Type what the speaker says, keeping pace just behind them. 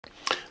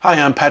Hi,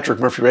 I'm Patrick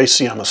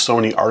Murphy-Racey. I'm a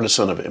SONY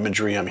Artisan of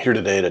Imagery. I'm here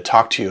today to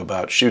talk to you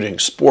about shooting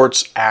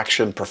sports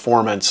action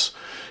performance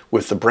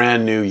with the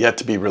brand new, yet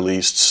to be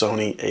released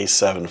SONY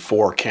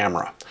a7IV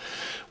camera.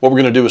 What we're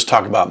going to do is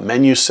talk about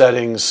menu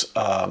settings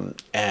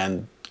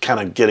and kind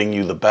of getting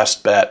you the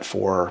best bet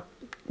for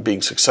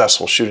being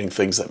successful shooting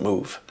things that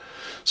move.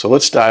 So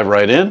let's dive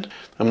right in.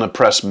 I'm going to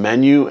press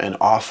menu and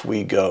off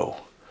we go.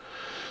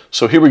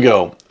 So here we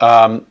go.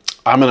 I'm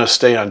going to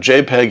stay on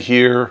JPEG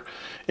here.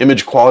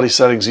 Image quality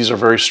settings, these are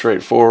very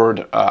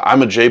straightforward.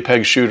 I'm a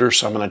JPEG shooter,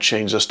 so I'm going to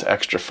change this to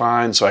extra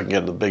fine so I can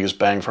get the biggest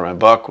bang for my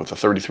buck with a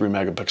 33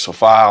 megapixel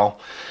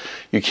file.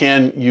 You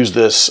can use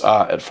this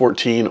at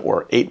 14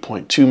 or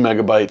 8.2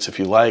 megabytes if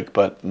you like,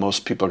 but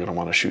most people are going to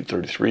want to shoot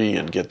 33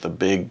 and get the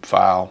big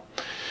file.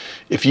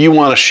 If you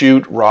want to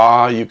shoot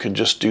RAW, you can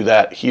just do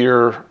that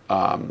here.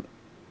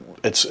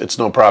 It's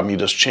no problem, you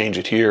just change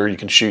it here. You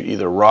can shoot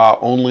either RAW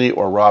only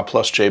or RAW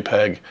plus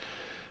JPEG,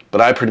 but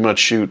I pretty much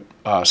shoot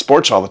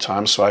sports all the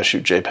time, so I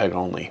shoot JPEG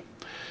only.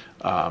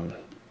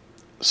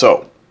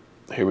 So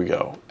here we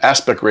go.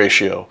 Aspect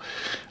ratio.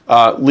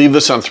 Leave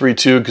this on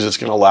 3:2 because it's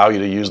going to allow you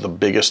to use the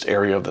biggest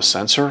area of the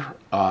sensor.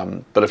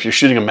 But if you're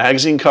shooting a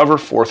magazine cover,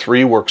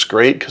 4:3 works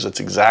great because it's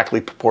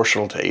exactly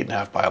proportional to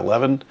 8.5 by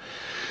 11.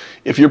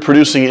 If you're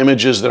producing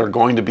images that are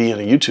going to be in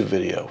a YouTube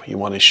video, you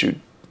want to shoot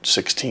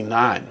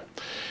 16:9.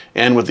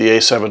 And with the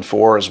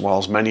a7IV, as well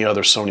as many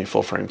other Sony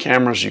full-frame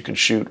cameras, you can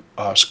shoot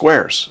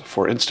squares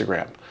for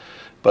Instagram.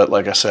 But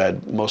like I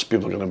said, most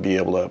people are going to be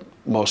able to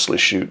mostly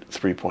shoot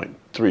 3.3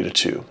 to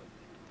 2.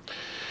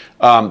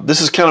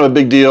 This is kind of a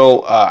big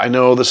deal. I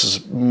know this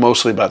is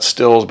mostly about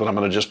stills, but I'm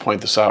going to just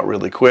point this out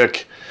really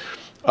quick.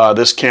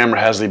 This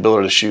camera has the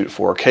ability to shoot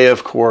 4K,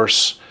 of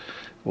course,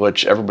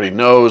 which everybody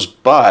knows,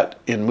 but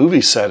in movie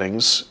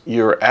settings,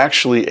 you're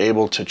actually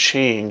able to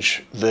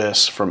change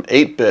this from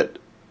 8-bit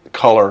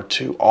color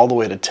to all the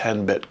way to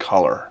 10-bit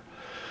color.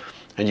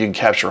 And you can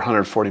capture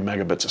 140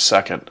 megabits a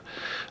second.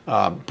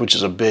 Which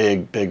is a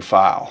big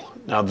file.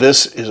 Now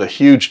this is a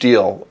huge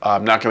deal.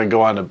 I'm not going to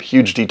go into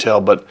huge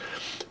detail, but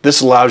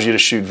this allows you to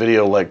shoot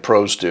video like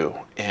pros do,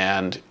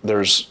 and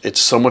it's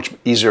so much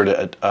easier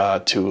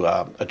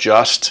to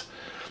adjust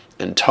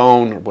in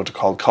tone, or what's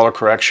called color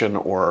correction,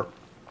 or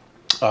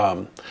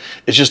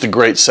it's just a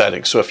great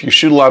setting. So if you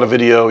shoot a lot of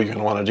video, you're going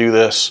to want to do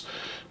this.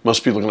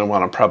 Most people are going to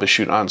want to probably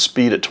shoot on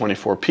speed at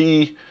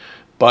 24p,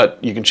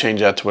 but you can change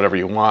that to whatever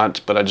you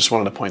want. But I just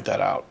wanted to point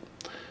that out.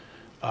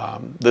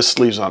 This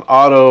leaves on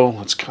auto.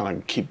 Let's kind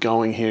of keep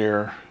going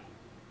here.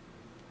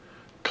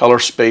 Color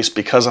space,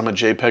 because I'm a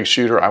JPEG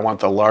shooter, I want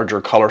the larger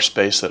color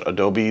space that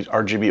Adobe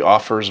RGB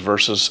offers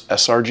versus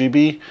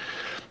sRGB.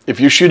 If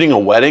you're shooting a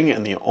wedding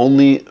and the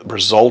only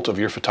result of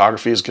your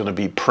photography is going to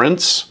be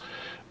prints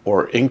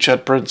or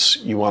inkjet prints,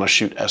 you want to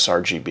shoot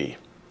sRGB.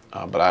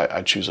 But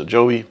I choose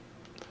Adobe.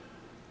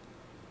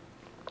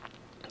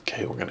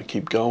 Okay, we're going to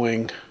keep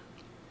going.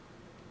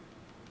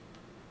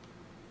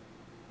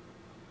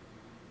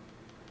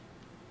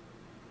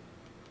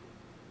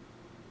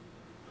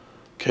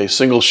 Okay,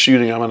 single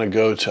shooting, I'm going to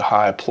go to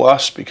high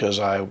plus because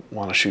I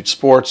want to shoot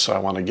sports, so I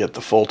want to get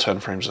the full 10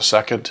 frames a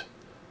second.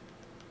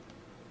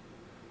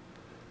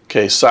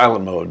 Okay,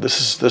 silent mode.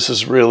 This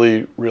is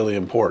really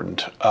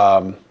important.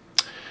 What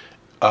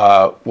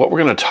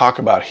we're going to talk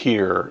about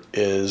here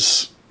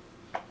is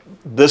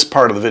this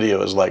part of the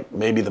video is like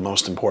maybe the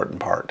most important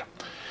part.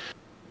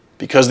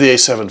 Because the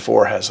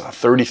a7IV has a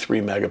 33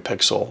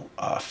 megapixel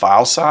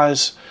file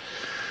size,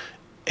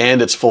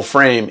 and it's full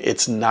frame,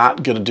 it's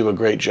not going to do a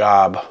great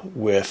job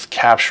with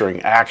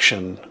capturing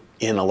action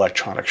in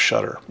electronic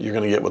shutter. You're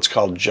going to get what's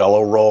called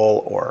jello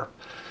roll, or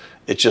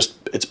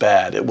it's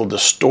bad. It will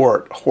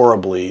distort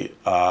horribly,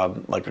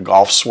 like a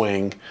golf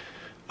swing.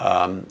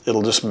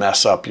 It'll just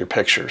mess up your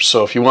pictures.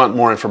 So if you want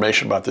more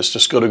information about this,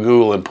 just go to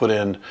Google and put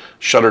in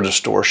shutter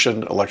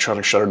distortion,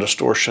 electronic shutter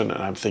distortion,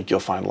 and I think you'll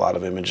find a lot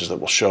of images that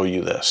will show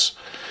you this.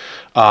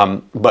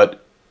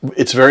 But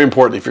it's very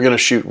important if you're going to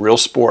shoot real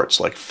sports,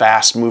 like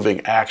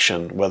fast-moving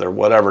action,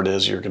 whatever it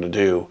is you're going to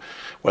do,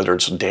 whether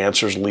it's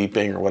dancers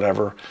leaping or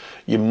whatever,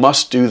 you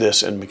must do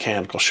this in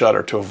mechanical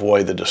shutter to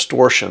avoid the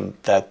distortion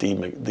that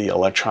the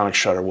electronic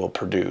shutter will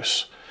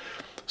produce.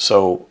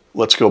 So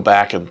let's go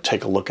back and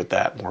take a look at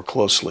that more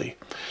closely.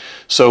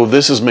 So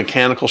this is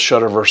mechanical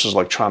shutter versus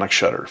electronic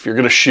shutter. If you're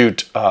going to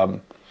shoot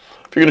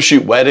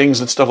weddings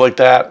and stuff like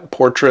that,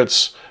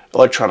 portraits,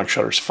 electronic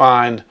shutter is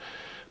fine,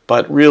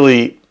 but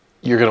really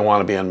you're going to want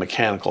to be on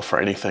mechanical for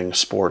anything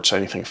sports,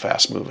 anything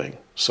fast moving.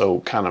 So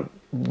kind of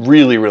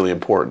really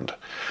important.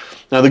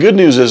 Now the good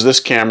news is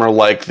this camera,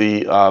 like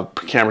the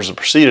cameras that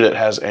preceded it,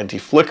 has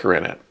anti-flicker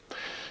in it.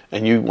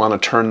 And you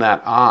want to turn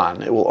that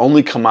on. It will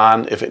only come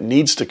on if it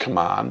needs to come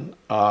on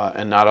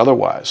and not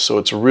otherwise. So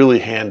it's really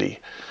handy.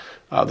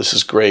 This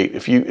is great.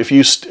 If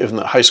in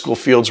the high school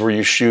fields where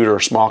you shoot or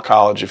small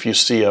college, if you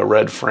see a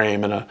red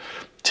frame and a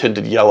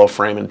tinted yellow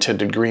frame and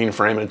tinted green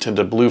frame and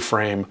tinted blue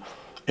frame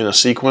in a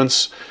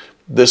sequence,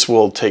 this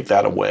will take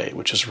that away,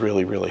 which is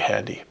really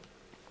handy.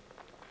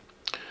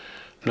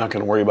 I'm not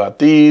going to worry about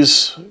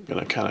these. I'm going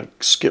to kind of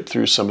skip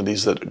through some of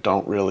these that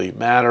don't really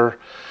matter.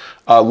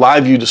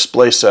 Live view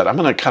display set. I'm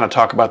going to kind of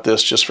talk about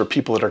this just for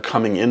people that are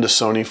coming into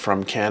Sony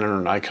from Canon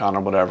or Nikon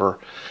or whatever.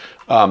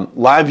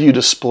 Live view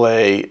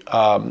display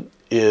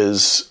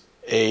is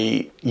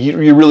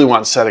you really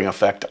want setting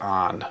effect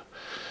on.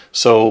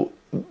 So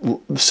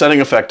the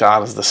setting effect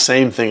on is the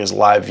same thing as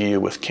live view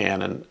with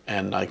Canon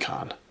and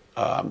Nikon.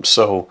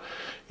 So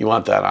you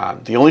want that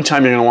on. The only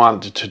time you're going to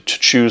want to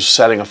choose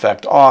setting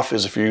effect off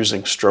is if you're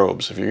using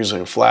strobes. If you're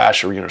using a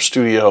flash or you're in a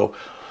studio,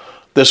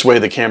 this way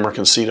the camera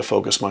can see to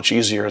focus much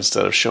easier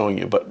instead of showing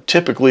you. But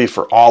typically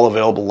for all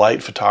available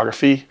light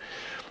photography,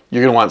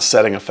 you're going to want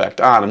setting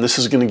effect on. And this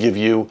is going to give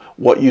you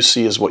what you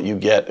see is what you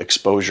get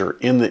exposure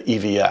in the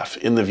EVF,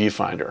 in the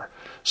viewfinder.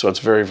 So it's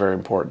very, very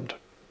important.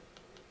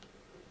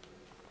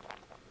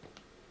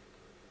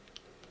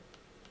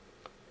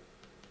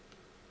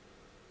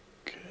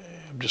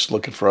 Just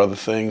looking for other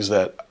things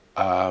that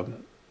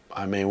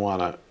I may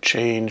want to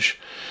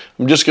change.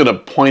 I'm just going to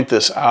point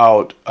this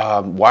out.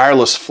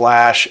 Wireless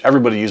flash,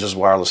 everybody uses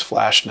wireless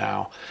flash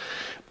now.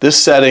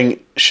 This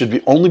setting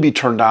should only be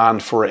turned on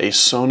for a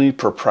Sony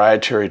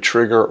proprietary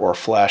trigger or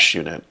flash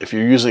unit. If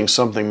you're using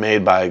something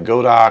made by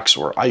Godox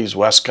or I use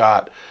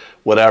Westcott,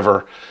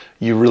 whatever,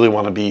 you really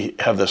want to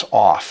have this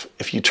off.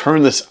 If you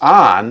turn this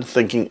on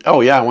thinking,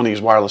 oh yeah, I want to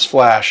use wireless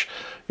flash,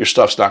 your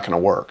stuff's not going to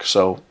work.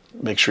 So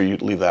make sure you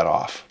leave that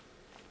off.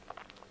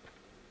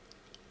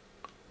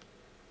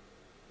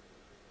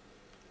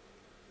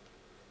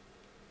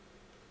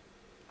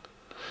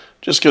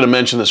 Just going to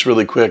mention this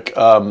really quick.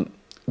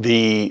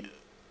 The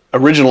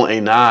original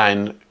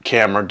A9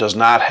 camera does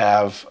not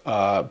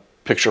have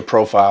picture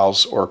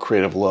profiles or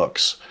creative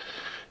looks.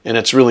 And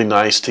it's really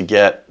nice to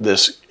get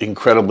this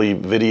incredibly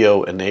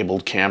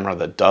video-enabled camera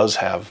that does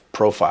have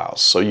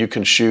profiles. So you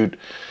can shoot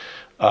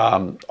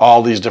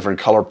all these different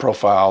color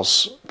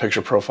profiles,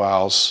 picture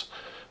profiles.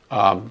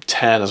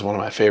 10 is one of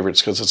my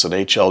favorites because it's an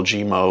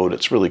HLG mode.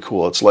 It's really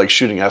cool. It's like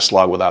shooting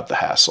S-Log without the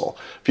hassle.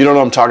 If you don't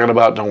know what I'm talking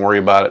about, don't worry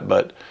about it,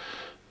 but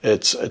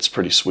it's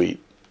pretty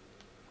sweet.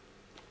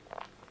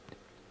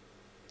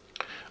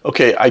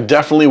 Okay, I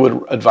definitely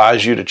would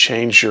advise you to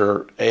change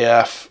your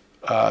AF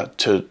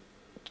to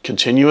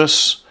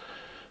continuous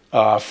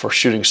for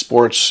shooting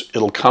sports.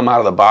 It'll come out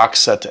of the box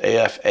set to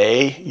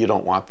AF-A. You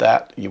don't want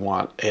that. You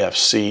want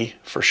AF-C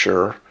for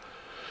sure.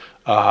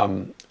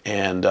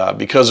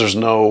 Because there's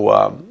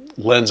no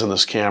lens in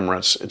this camera,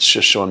 it's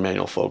just showing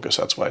manual focus.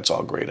 That's why it's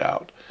all grayed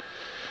out.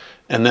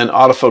 And then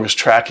autofocus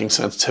tracking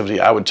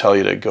sensitivity, I would tell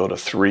you to go to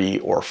 3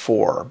 or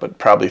 4, but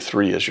probably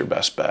 3 is your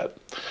best bet.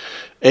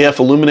 AF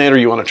illuminator,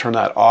 you want to turn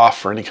that off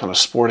for any kind of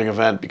sporting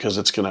event because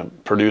it's going to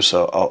produce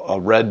a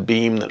red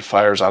beam that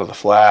fires out of the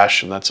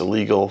flash, and that's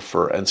illegal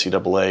for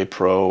NCAA,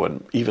 pro,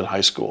 and even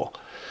high school.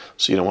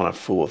 So you don't want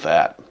to fool with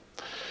that.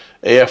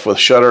 AF with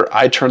shutter,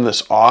 I turn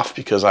this off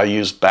because I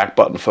use back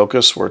button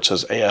focus where it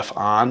says AF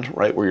on,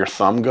 right where your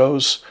thumb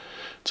goes.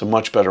 It's a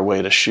much better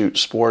way to shoot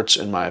sports,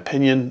 in my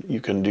opinion.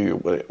 You can do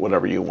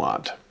whatever you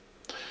want.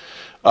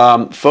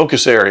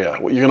 Focus area.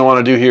 What you're going to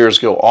want to do here is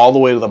go all the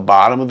way to the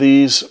bottom of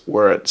these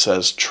where it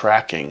says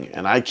tracking.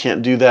 And I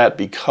can't do that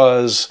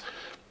because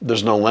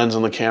there's no lens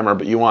on the camera,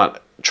 but you want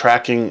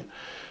tracking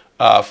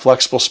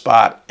flexible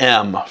spot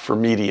M for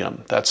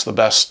medium. That's the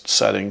best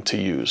setting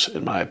to use,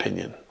 in my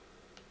opinion.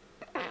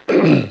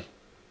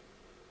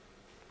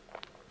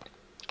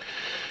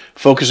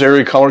 Focus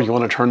area color, you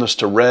want to turn this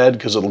to red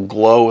because it'll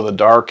glow in the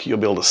dark. You'll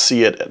be able to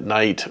see it at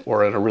night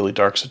or in a really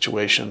dark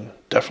situation.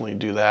 Definitely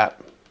do that.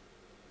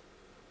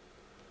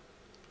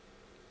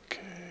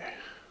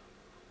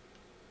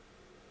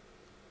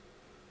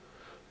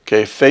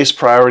 Okay, face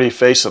priority,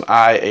 face and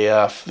eye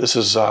AF. This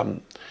is,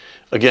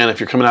 again, if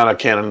you're coming out of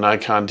Canon and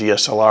Nikon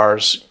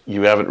DSLRs,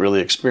 you haven't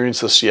really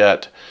experienced this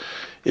yet.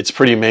 It's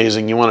pretty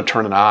amazing. You want to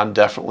turn it on,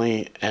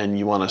 definitely, and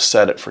you want to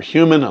set it for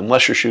human,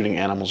 unless you're shooting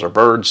animals or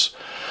birds,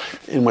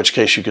 in which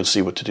case you can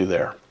see what to do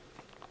there.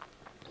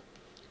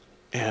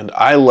 And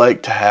I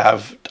like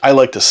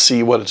to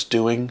see what it's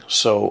doing,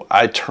 so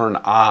I turn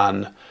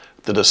on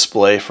the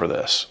display for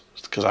this,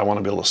 because I want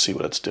to be able to see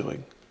what it's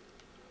doing.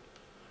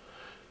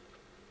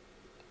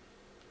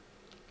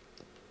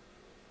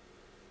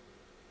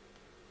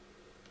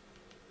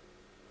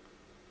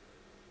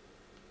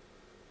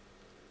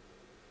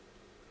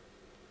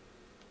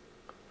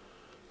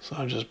 So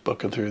I'm just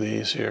booking through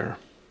these here.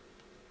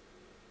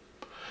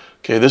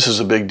 Okay, this is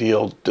a big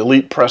deal.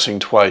 Delete pressing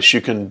twice. You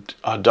can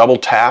double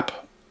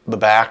tap the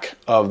back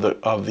of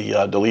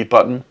the delete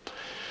button,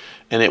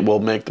 and it will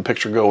make the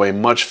picture go away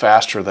much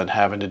faster than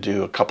having to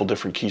do a couple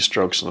different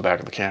keystrokes on the back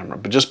of the camera.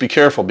 But just be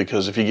careful,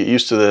 because if you get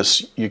used to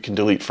this, you can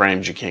delete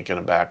frames. You can't get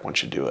them back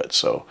once you do it.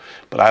 So,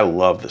 but I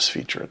love this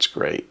feature. It's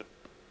great.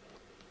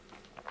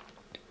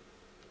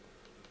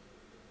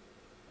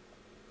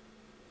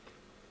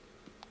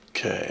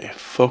 Okay,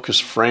 focus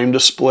frame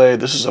display.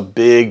 This is a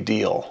big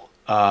deal.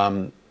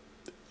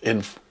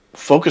 In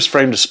focus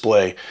frame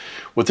display,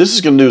 what this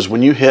is going to do is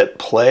when you hit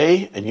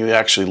play and you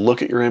actually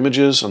look at your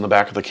images on the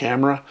back of the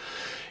camera,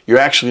 you're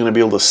actually going to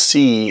be able to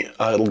see,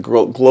 it'll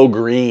glow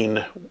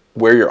green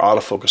where your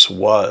autofocus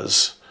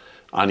was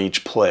on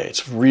each play.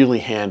 It's really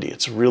handy.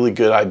 It's a really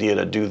good idea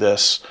to do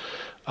this.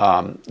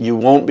 You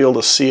won't be able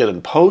to see it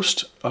in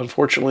post,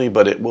 unfortunately,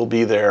 but it will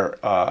be there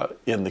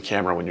in the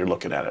camera when you're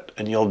looking at it.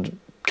 And you'll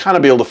kind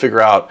of be able to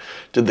figure out,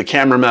 did the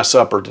camera mess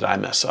up or did I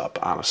mess up,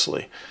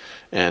 honestly?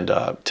 And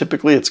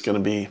typically it's going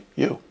to be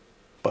you,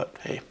 but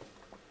hey.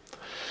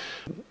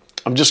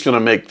 I'm just going to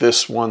make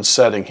this one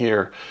setting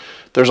here.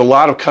 There's a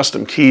lot of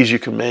custom keys you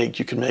can make.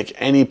 You can make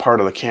any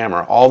part of the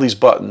camera. All these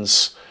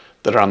buttons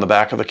that are on the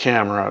back of the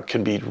camera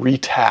can be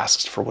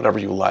retasked for whatever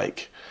you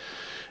like.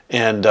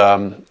 And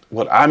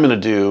what I'm going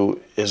to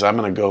do is I'm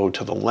going to go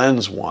to the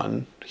lens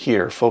one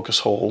here, focus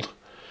hold,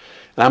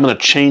 and I'm going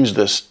to change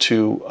this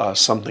to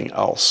something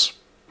else.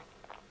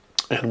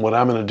 And what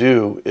I'm going to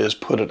do is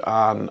put it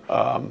on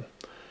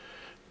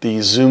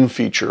the zoom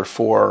feature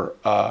for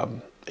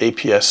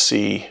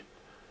APS-C.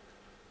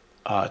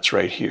 It's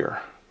right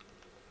here.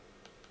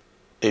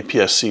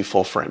 APS-C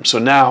full frame. So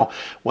now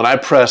when I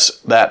press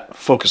that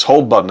focus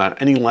hold button on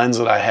any lens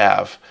that I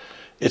have,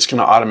 it's going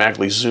to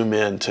automatically zoom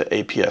in to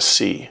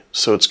APS-C.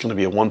 So it's going to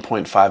be a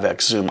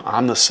 1.5x zoom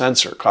on the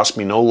sensor. It costs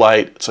me no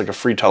light. It's like a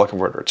free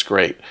teleconverter. It's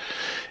great.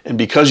 And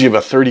because you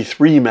have a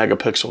 33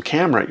 megapixel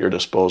camera at your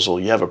disposal,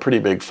 you have a pretty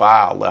big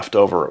file left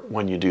over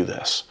when you do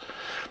this.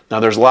 Now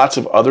there's lots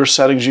of other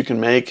settings you can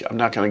make. I'm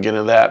not going to get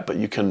into that, but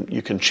you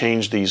can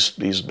change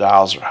these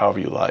dials or however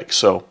you like.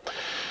 So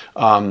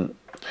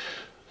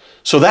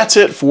so that's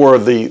it for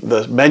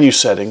the menu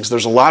settings.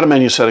 There's a lot of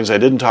menu settings I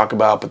didn't talk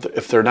about, but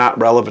if they're not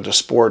relevant to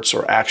sports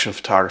or action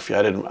photography,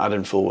 I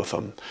didn't fool with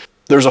them.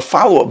 There's a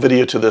follow-up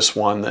video to this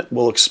one that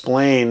will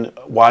explain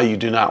why you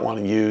do not want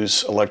to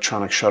use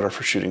electronic shutter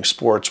for shooting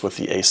sports with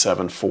the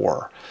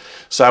a7IV.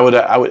 So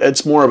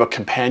it's more of a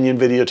companion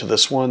video to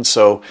this one.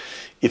 So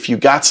if you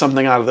got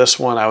something out of this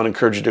one, I would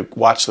encourage you to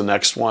watch the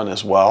next one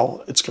as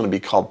well. It's going to be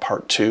called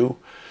Part 2.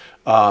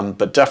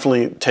 But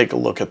definitely take a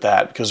look at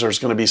that, because there's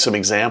going to be some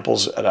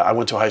examples. I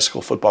went to a high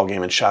school football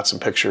game and shot some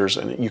pictures,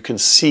 and you can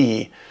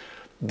see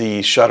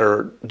the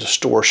shutter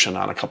distortion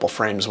on a couple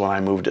frames when I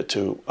moved it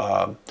to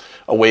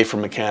away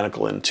from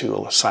mechanical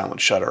into a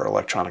silent shutter,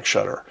 electronic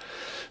shutter.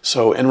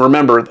 So, and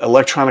remember,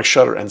 electronic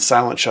shutter and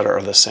silent shutter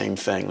are the same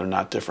thing. They're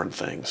not different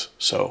things.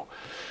 So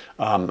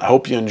I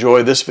hope you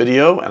enjoy this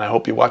video, and I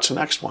hope you watch the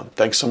next one.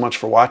 Thanks so much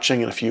for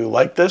watching, and if you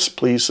like this,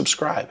 please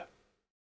subscribe.